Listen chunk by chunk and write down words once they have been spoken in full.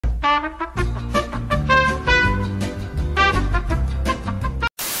I'm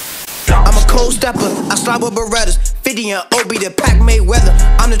a cold stepper, I slide with Berettas. 50 and OB, the pack made weather.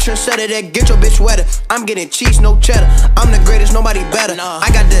 I'm the trendsetter that get your bitch wetter. I'm getting cheese, no cheddar. I'm the greatest, nobody better. I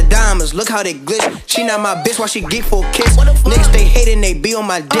got the diamonds, look how they glitch. She not my bitch, why she geek for a kiss? Niggas they hating, they be on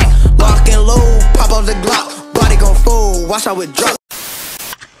my dick. Lock and load, pop off the Glock. Body gon' fold, watch how it drop.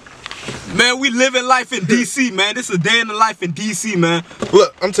 Man, we living life in DC, man. This is a day in the life in DC, man.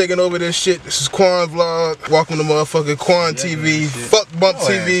 Look, I'm taking over this shit. This is Quan Vlog. Welcome to motherfucking Quan TV. Fuck Bump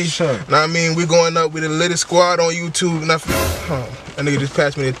TV. Know what I mean? We going up with the latest squad on YouTube. That nigga just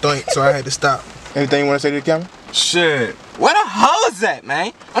passed me the thing, so I had to stop. Anything you want to say to the camera? Shit. Where the hoes at,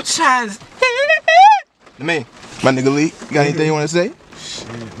 man? I'm trying to... Man, my nigga Lee, you got anything you want to say? Shit,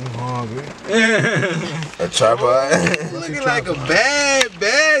 I'm hungry. A tripod. Looking like a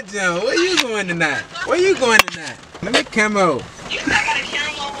bad jump. Where you going tonight? Where you going tonight? Let me come out.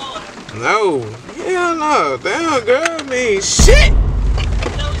 No. Hell no. Damn, girl. I mean, shit.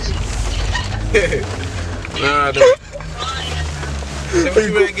 Nah, don't you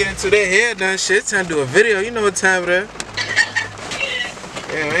better get into that hair done shit. It's time to do a video. You know what time it is.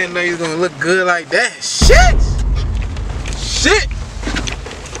 Yeah, I didn't know you was gonna look good like that. Shit. Shit.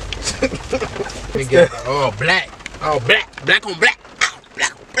 We get all black. All black. Black on black.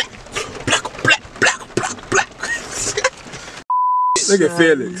 Black on black. Black on black. Black on black. Black. Look at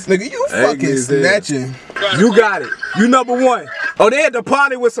Felix. Nigga, you fucking snatching. You got it. You #1. Oh, they at the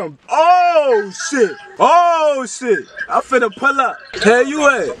party with some. Oh shit. Oh shit. I'm finna pull up. Hell you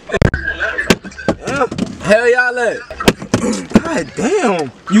at? Hell y'all at? God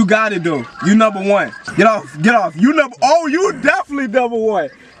damn. You got it though. You #1. Get off. Get off. You Oh, you definitely #1.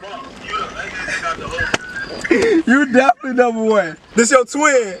 You definitely #1. This your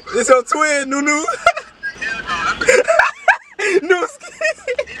twin. This your twin, Nunu. No.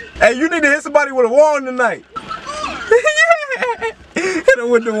 Hey, you need to hit somebody with a wand tonight. Hit him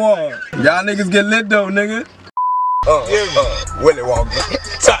with the wand. Y'all niggas get lit though, nigga. Willy Wonka,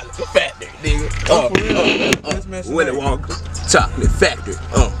 chocolate factory, nigga. Willy Wonka, chocolate factory.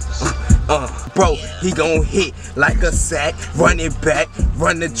 Bro, he gon' hit like a sack, run it back,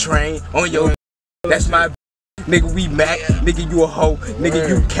 run the train on your. That's my. Nigga, we Mac, nigga, you a hoe, nigga,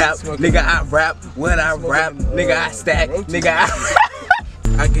 you cap, nigga, I rap, when I rap, nigga, I stack, nigga,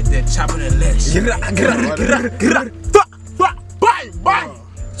 I get that chop in the legs. Get up, get up, get up, get up, fuck, bye,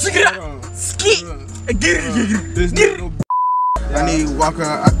 get up, skit, get it. I need Walker,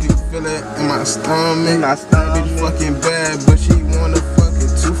 I can feel it in my stomach. My stomach be fucking bad, but she wanna fucking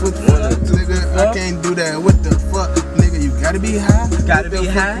 2 for 20, nigga. I can't do that, what the fuck, nigga, you gotta be high. Gotta be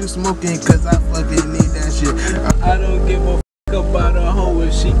high. You smoking, cause I fucking need that shit. I don't give a fuck about a hoe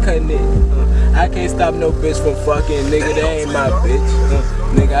if she cutting it. I can't stop no bitch from fucking, nigga, that ain't my bitch.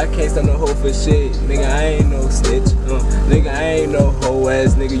 Nigga, I can't stop no hoe for shit. Nigga, I ain't no snitch. Nigga, I ain't no hoe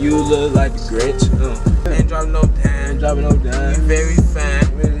ass nigga. You look like a Grinch. Ain't dropping no dime. Dropping no dime. You very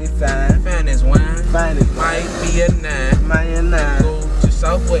fine. Really fine. Fine as wine. Fine as Might be a 9. Might be a 9. Go to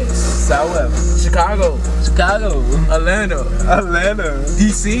Southwest. Southwest. Chicago. Chicago. Atlanta.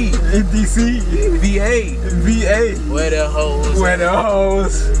 DC. VA. Where the hoes? Where the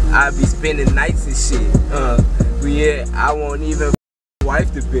hoes? I be spending nights and shit. I won't even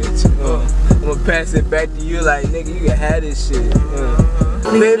wife the bitch. I'ma pass it back to you like, nigga, you can have this shit.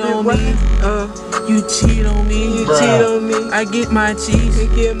 Baby, on me. You cheat on me. You cheat on me. I get my cheese. I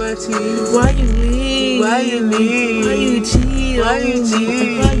get my cheese. Why you leave? Why you leave? Why you cheat? Why you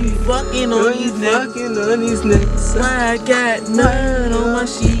cheat? Why you fucking on these niggas? Fucking on these niggas. Why I got blood on my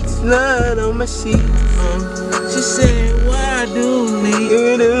sheets? Blood on my sheets. She said, why I do leave?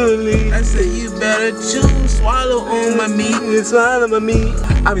 You do leave. I said, you better chew, swallow on my meat. You swallow my meat.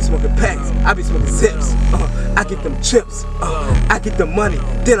 I be smoking packs. I be smoking zips. I get them chips. I get the money.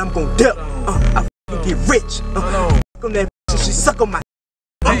 Then I'm gon' dip. I fucking get rich. Fuck on that bitch and she suck on my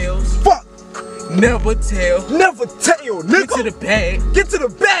fuck. Never tell. Never tell, nigga. Get to the bag. Get to the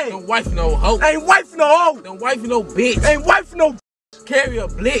bag. Don't wife no hoe. Ain't wife no hoe. Don't wife no bitch. Ain't wife no. Carry a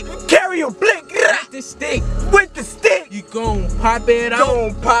blick. Carry a blick. With the stick. With the stick. You gon' pop it out.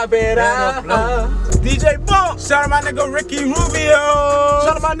 Gon' pop it out. DJ Bump. Shout out my nigga Ricky Rubio.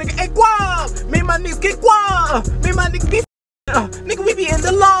 Shout out my nigga Aquam. Me and my niggas get Aquam. Me and my niggas be nigga, we be in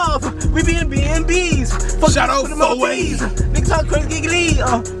the love. We be in B&Bs. Shout out for ways. Niggas talk crazy giggly.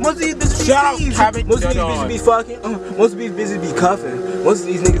 Most of these bitches be most of these bitches be fucking. Most of these bitches be cuffing. Most of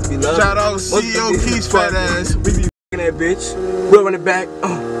these niggas be loving. Shout out CEO Keith's fat ass. We be fucking that bitch. We'll run it back.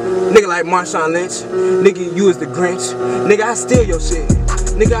 Nigga like Marshawn Lynch. Nigga, you is the Grinch. Nigga, I steal your shit.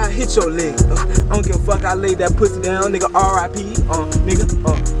 Nigga, I hit your leg. I don't give a fuck. I laid that pussy down. Nigga, R.I.P. Nigga,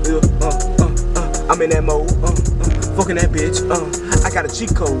 I'm in that mode, fucking that bitch, I got a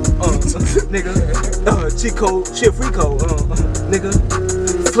cheat code, nigga, cheat code, shit free code, nigga,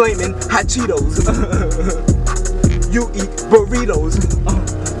 flaming hot Cheetos, you eat burritos,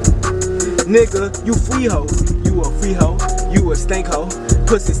 nigga, you free hoe, you a free hoe, you a stank hoe,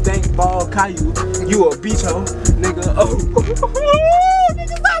 pussy stank ball Caillou, you a beach hoe, nigga, nigga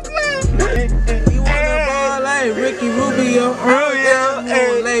stop playing, you wanna ball like Ricky Rubio,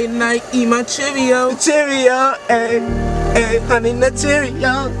 late night eat my Cheerio, honey nut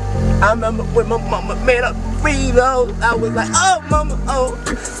Cheerio. I remember when my mama made up Fritos, I was like, oh mama, oh,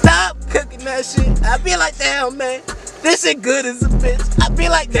 stop cooking that shit. I be like, damn man, this shit good as a bitch. I be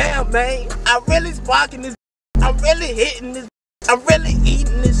like, damn man, I'm really sparking this, I'm really hitting this, I'm really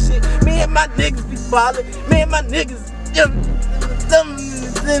eating this shit. Me and my niggas be ballin', me and my niggas,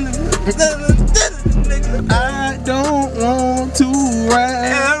 I don't want to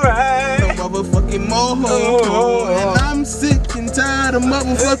ride no motherfucking moho, and I'm sick and tired of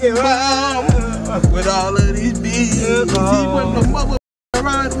motherfucking bomb with all of these beats. He went the motherfucking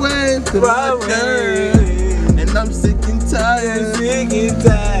right way to my turn, and I'm sick and tired,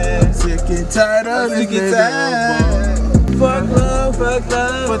 sick and tired of this nigga. Fuck love, fuck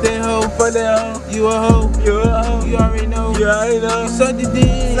that hoe, you a hoe, you already know, you suck the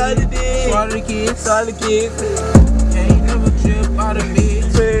dick, swallow the kids, ain't never trip out of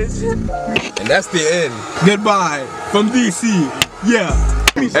bitch. And that's the end. Goodbye from DC, yeah.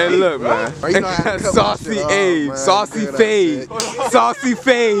 Hey, look, man. Saucy Abe, Saucy Fade, Saucy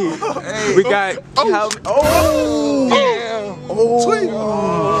Fade. We got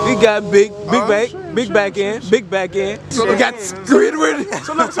we got big back end. We got Squidward.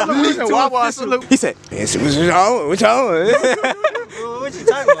 He said, "What y'all? What you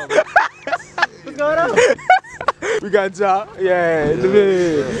talking about, bro? What's going on? We got Ja, yeah,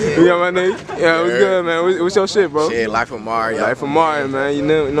 we got my nigga. Yeah, what's good, man? What's your shit, bro? Shit, Life of Mario. Life of Mario, man. You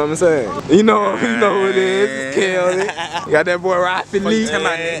know what I'm saying? You know who it is. It's Kelly. You got that boy Rafi Lee. You know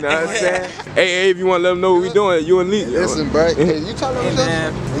what I'm saying? Hey, if you want to let them know what we doing, you and Lee. Listen, bro. Hey, you talking about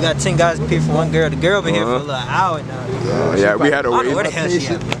man, we got 10 guys here for one girl. The girl been here for a little hour now. Yeah, we had to I don't know wait. where the hell she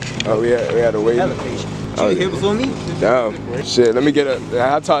at. Oh, we had to wait. Hella patient. She was here before me. Damn. Shit, let me get her.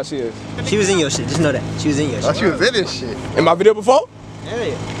 How tall she is? She was in your shit. Just know that. She was in your shit. Oh, she was in this shit. In my video before? Hell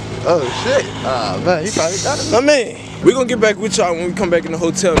yeah. Oh, shit. Man, he probably got it. I mean, we gonna get back with y'all when we come back in the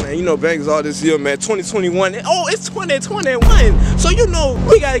hotel, man. You know, Bang's all this year, man. 2021. Oh, it's 2021. So, you know,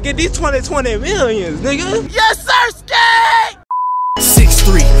 we gotta get these 2020 millions, nigga. Yes, sir, Skate!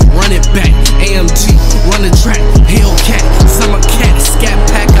 6'3", run it back, AMG, run the track, Hellcat, summer cat, scat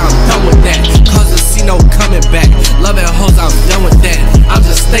pack, I'm done with that, cause casino coming back, loving hoes, I'm done with that, I'm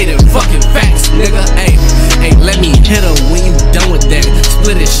just stating fucking facts, nigga, ayy, let me hit her when you done with that,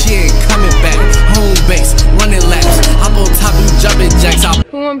 split it, she ain't coming back, home base, running laps, hop on top, you jumping jacks,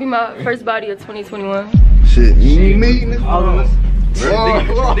 Who wanna be my first body of 2021? Shit, you me, nigga. All of us.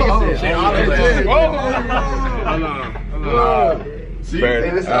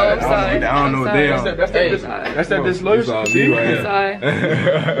 I'm sorry. I don't know damn. That's that disloyalty. I'm sorry.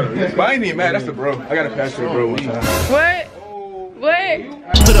 But I ain't even mad. That's the bro. I gotta pass you a bro one time. What?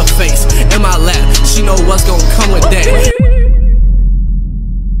 put her face in my lap, she know what's gonna come with that.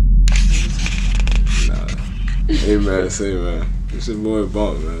 Hey man, say man, it's your boy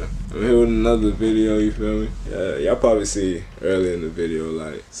Bump, man. I'm here with another video, you feel me? Yeah, y'all probably see earlier in the video,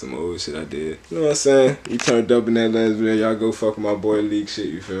 like, some old shit I did. You know what I'm saying? You turned up in that last video, y'all go fuck with my boy Leak shit,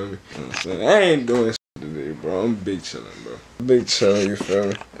 you feel me? You know what I'm saying? I ain't doing shit today, bro. I'm big chillin', bro. Big chillin', you feel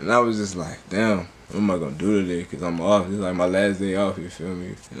me? And I was just like, damn, what am I gonna do today? Cause I'm off. It's like my last day off, you feel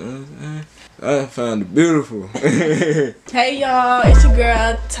me? You know what I'm saying? I found it beautiful. Hey y'all, it's your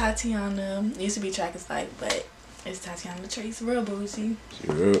girl Tatiana. Used to be track and fight, but it's Tatiana Trace, real bougie.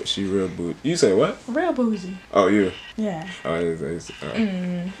 She real bougie. You say what? Real bougie. Oh, you? Yeah. Oh, it's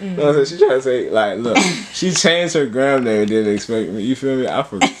no, she trying to say, like, look, she changed her gram name and didn't expect me. You feel me? I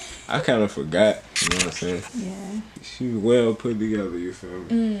kind of forgot. You know what I'm saying? Yeah. She was well put together, you feel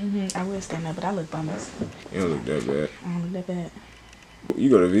me? I will stand up, but I look bummed. You don't look that bad. I don't look that bad. You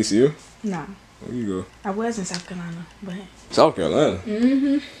go to VCU? Nah. Where you go? I was in South Carolina, but... South Carolina?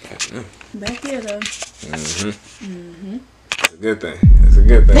 Back here, though. It's a good thing. It's a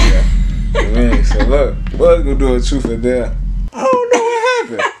good thing, yeah. Man, so look, what's gonna do a truth or dare? I don't know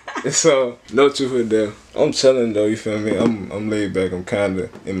what happened. So, no truth or dare. I'm chilling though, you feel me? I'm laid back, I'm kinda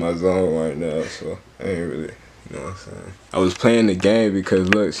in my zone right now, so I ain't really, you know what I'm saying? I was playing the game because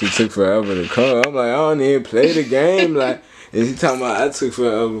look, she took forever to come. I'm like, I don't even play the game, like, and she talking about I took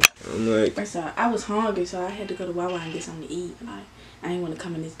forever. I'm like, So I was hungry, so I had to go to Wawa and get something to eat. Like, I ain't want to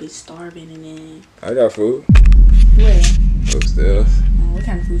come in this bitch starving and then. I got food. Where? Upstairs. What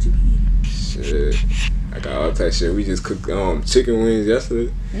kind of food you be eating? Shit. I got all type of shit. We just cooked chicken wings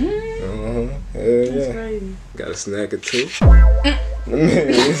yesterday. Mm. That's crazy. Got a snack or two.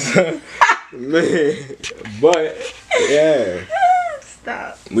 Man. But, yeah.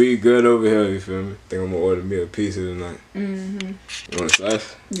 Stop. We good over here, you feel me? Think I'm gonna order me a pizza tonight. Mm-hmm. You want a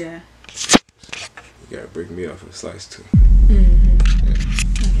slice? Yeah. You gotta break me off a slice too. Mm-hmm. Yeah.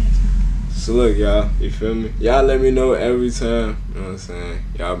 So look, y'all, you feel me? Y'all let me know every time, you know what I'm saying?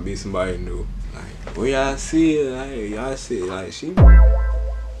 Y'all meet somebody new. Like, where y'all see it? Like, y'all see it, like, she...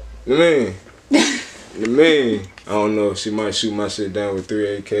 Man. Man. I don't know, she might shoot my shit down with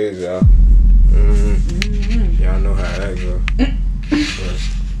 3 AKs, y'all. Y'all know how that go. But,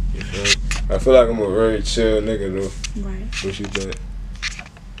 you feel me? I feel like I'm a very chill nigga, though. Right. What you think?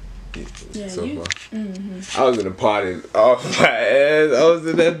 Yeah, so you. far. Mm-hmm. I was in the party off my ass. I was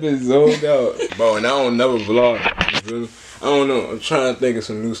in that bitch zoned out. Bro, and I don't never vlog. You feel me? I don't know. I'm trying to think of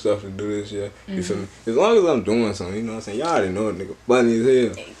some new stuff to do this year. You feel me? As long as I'm doing something, you know what I'm saying? Y'all already know a nigga funny as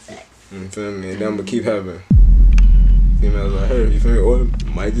hell. Exactly. You feel me? And then I'm gonna keep having females like her. You feel me? Or it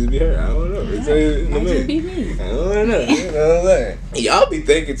might just be her. I don't know. It's Might just be me. I don't know. You know what I'm saying? Y'all be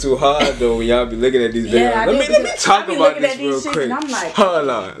thinking too hard though when y'all be looking at these videos. Yeah, let me talk about this real quick. And I'm like, hold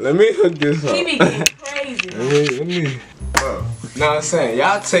on. Let me hook this up. he be getting crazy. Let me. Bro, know what I'm saying?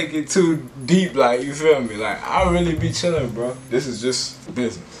 Y'all take it too deep, like, you feel me? Like, I really be chilling, bro. This is just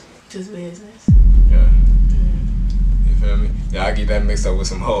business. Just business. Yeah. You feel me? Y'all get that mixed up with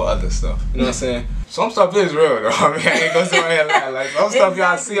some whole other stuff. You know what I'm saying? Some stuff is real, though. I mean, I ain't gonna sit right here and like some stuff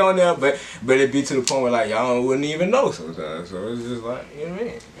y'all see on there, but it be to the point where, like, y'all wouldn't even know sometimes. So it's just like, you know what I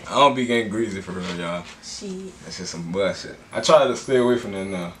mean? I don't be getting greasy for real, y'all. Shit. That's just some bullshit. I try to stay away from that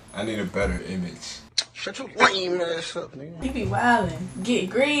now. I need a better image. Shut your lame ass up, nigga. You be wildin'. Get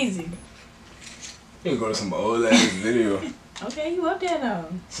greasy. You go to some old ass video. Okay, you up there now.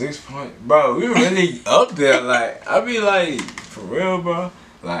 6 point, bro. We really up there. Like, I be like, for real, bro.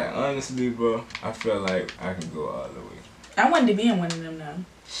 Like, honestly, bro, I feel like I can go all the way. I wanted to be in one of them now.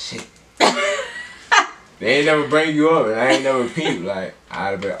 Shit. They ain't never bring you up, and I ain't never peep. Like,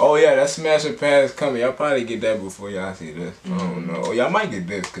 I'd be, oh yeah, that smash and pass coming. Y'all probably get that before y'all see this. I don't know. Or y'all might get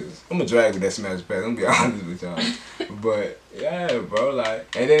this, cause I'm gonna drag with that smash and pass. I'm gonna be honest with y'all. But yeah, bro,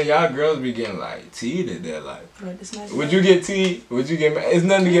 like, and then y'all girls be getting like teed there, like. Would you get teed? Would you get mad? It's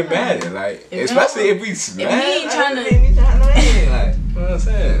nothing to get mad at, like, especially if we smash. If he ain't trying to, like, you know what I'm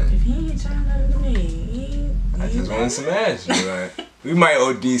saying? If he ain't trying to me, I just want to smash you, like. We might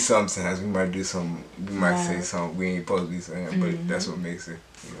OD sometimes. We might do some. We might say something we ain't supposed to be saying, but that's what makes it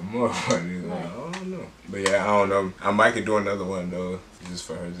even more funny. Like, I don't know. But yeah, I don't know. I might could do another one though, just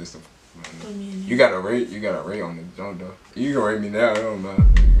for her, just to. You got a rate. You got a rate on the jump though. You can rate me now. I don't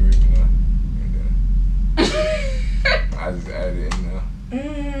mind. You can rate me now. And I just added it now.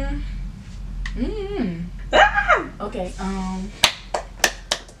 Okay.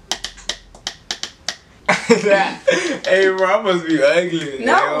 Hey bro, I must be ugly.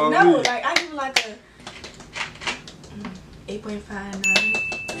 No, like I give like a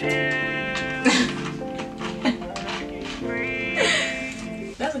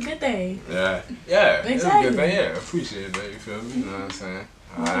 8.59. That's a good thing. Yeah, exactly. That's a good thing. Yeah, appreciate that. You feel me? You know what I'm saying?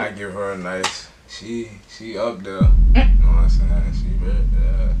 I give her a nice. She up there. You know what I'm saying? She very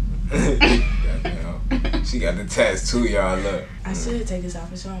goddamn. She got the tattoo, y'all. Look. I should take this off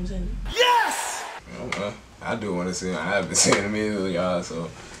and show him something. Yes. I do want to see them. I haven't seen them either, y'all. So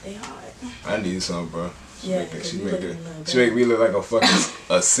they hard. I need some, bro. She make me look like a fucking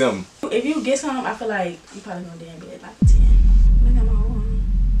a sim. If you get some, I feel like you probably gonna damn be at like a 10. Look at my arm.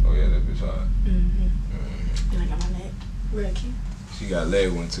 Oh yeah, that bitch hard. Look at my neck. Real cute. She got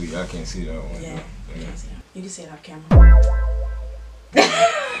leg one too. Y'all can't see that one. Yeah. You can see it off camera.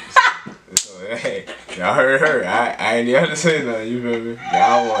 So, hey, y'all heard her. I ain't even to say nothing. You feel me?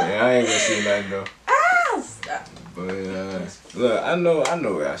 Y'all ain't gonna see nothing though. Stop. But look, I know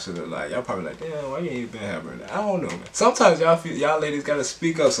what I should have like. Y'all probably like, damn, why you ain't been having that? I don't know, man. Sometimes y'all ladies gotta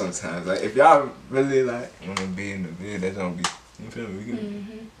speak up. Sometimes, like if y'all really like wanna be in the video, that's gonna be. You feel me? We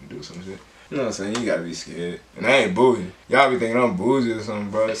can do some shit. You know what I'm saying? You gotta be scared. And I ain't bougie. Y'all be thinking I'm bougie or something,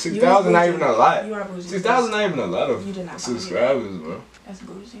 bro. 6,000 not even a lot. You are bougie. 6,000 not even a lot of subscribers, bro. That's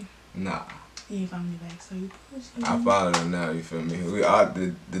bougie. Nah. You ain't following me back, so you bougie. I follow them now, you feel me? We are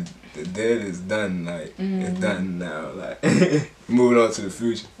the dead is done, like it's done now, like moving on to the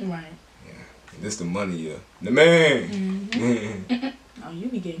future. Right. Yeah. This the money, yeah. The man. Oh, you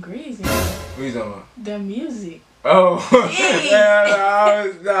be getting crazy. What you talking about? The music. Oh, Yeah.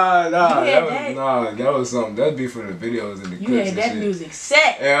 that was something. That'd be for the videos and the clips. You had that music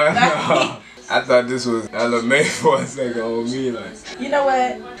set. Yeah, no. I thought this was hella made for a second on me, like. You know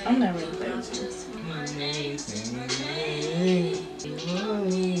what? I'm not really playing with you.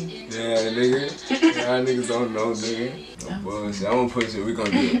 Yeah, nigga. Y'all niggas don't know, nigga. No bullshit. I'm gonna push it. We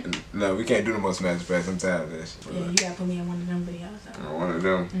gonna do it. No, we can't do the most Smash Pass. I'm tired of that shit. Yeah, you gotta put me in one of them videos. One of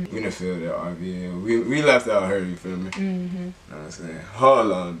them. We didn't feel that RVL. We left out her, you feel me? Know what I'm saying?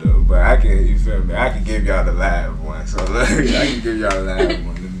 Hold on though, but I can, you feel me? I can give y'all the live one. So look, I can give y'all the live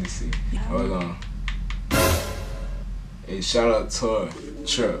one. Let me see. Hold on. Hey, shout out to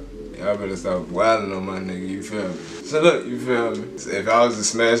Truck. Y'all better stop wilding on my nigga, you feel me? So look, you feel me? If I was to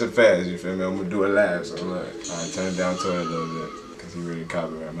smash it fast, you feel me? I'm gonna do it live, so look. Alright, turn it down to it a little bit, cause he really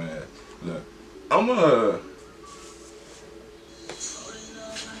copyright my ass. Look, I'm gonna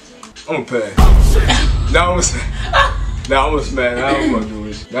pay. Nah, I'm gonna smash. I don't fuck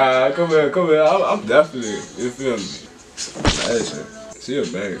with you. Nah, come here. I'm definitely, you feel me? That shit. She a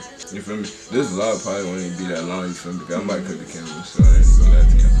banger, you feel me? This vlog probably won't even be that long, you feel me? Because I might cut the camera, so I ain't gonna lie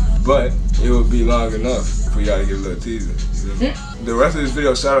to you. But it will be long enough for y'all to get a little teaser. You know? The rest of this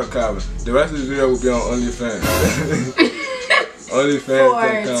video, shout out Calvin. The rest of this video will be on OnlyFans.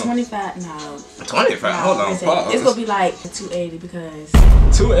 OnlyFans.com. For 25, no. 25? No, Hold on, pause. It's gonna be like 280 because.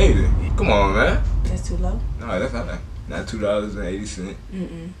 280? Come on, man. That's too low? No, that's not that. Not $2.80.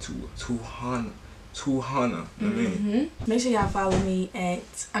 200. I mean. Make sure y'all follow me at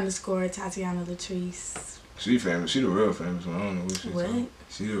 _Tatiana Latrice. She famous. She the real famous one. I don't know what she's What?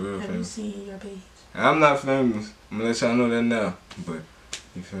 She the real Have famous. you seen your page? I'm not famous. I'm gonna let y'all know that now. But,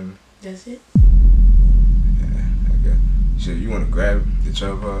 you feel me? That's it? Yeah, I guess. Shit, you wanna grab the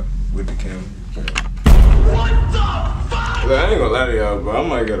tripod with the camera? What the fuck? Look, I ain't gonna lie to y'all, bro. I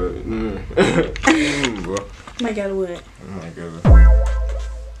might gotta. Bro. Might gotta what? I might gotta.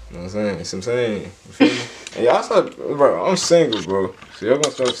 You know what I'm saying? That's what I'm saying. You feel me? And y'all start, bro, I'm single, bro. So y'all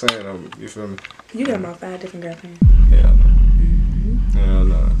gonna start saying, you feel me? You got about 5 different girlfriends. Hell no. Hell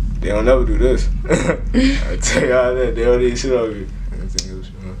no. They don't never do this. I tell y'all that. They don't need shit over you.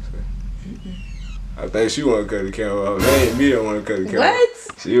 I think she wanna cut the camera off. They ain't me that wanna cut the camera off.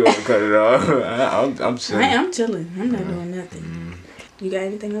 What? She wanna cut it off. I'm chilling. I'm chilling. I'm not doing nothing. You got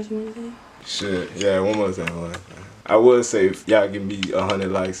anything else you wanna say? Shit. Yeah, one more thing. I would say if y'all give me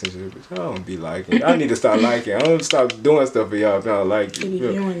 100 likes and shit, but y'all don't be liking. Y'all need to start liking. I don't stop doing stuff for y'all if y'all like it. You be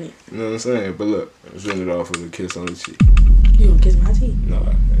doing it. You know what I'm saying? But look, let's end it off with a kiss on the cheek. You gonna kiss my cheek? No. I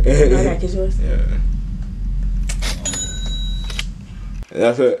gotta kiss yours? Yeah. And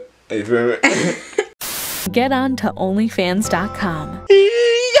that's it. Hey, you feel me? Get on to OnlyFans.com.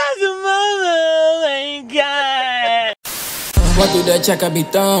 Walk through that check, I be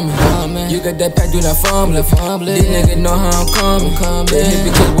thumbing. You got that pack, do that fumbling. These niggas know how I'm coming. They hit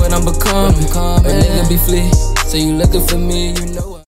because what I'm becoming. A nigga be flee, so you looking for me, you know.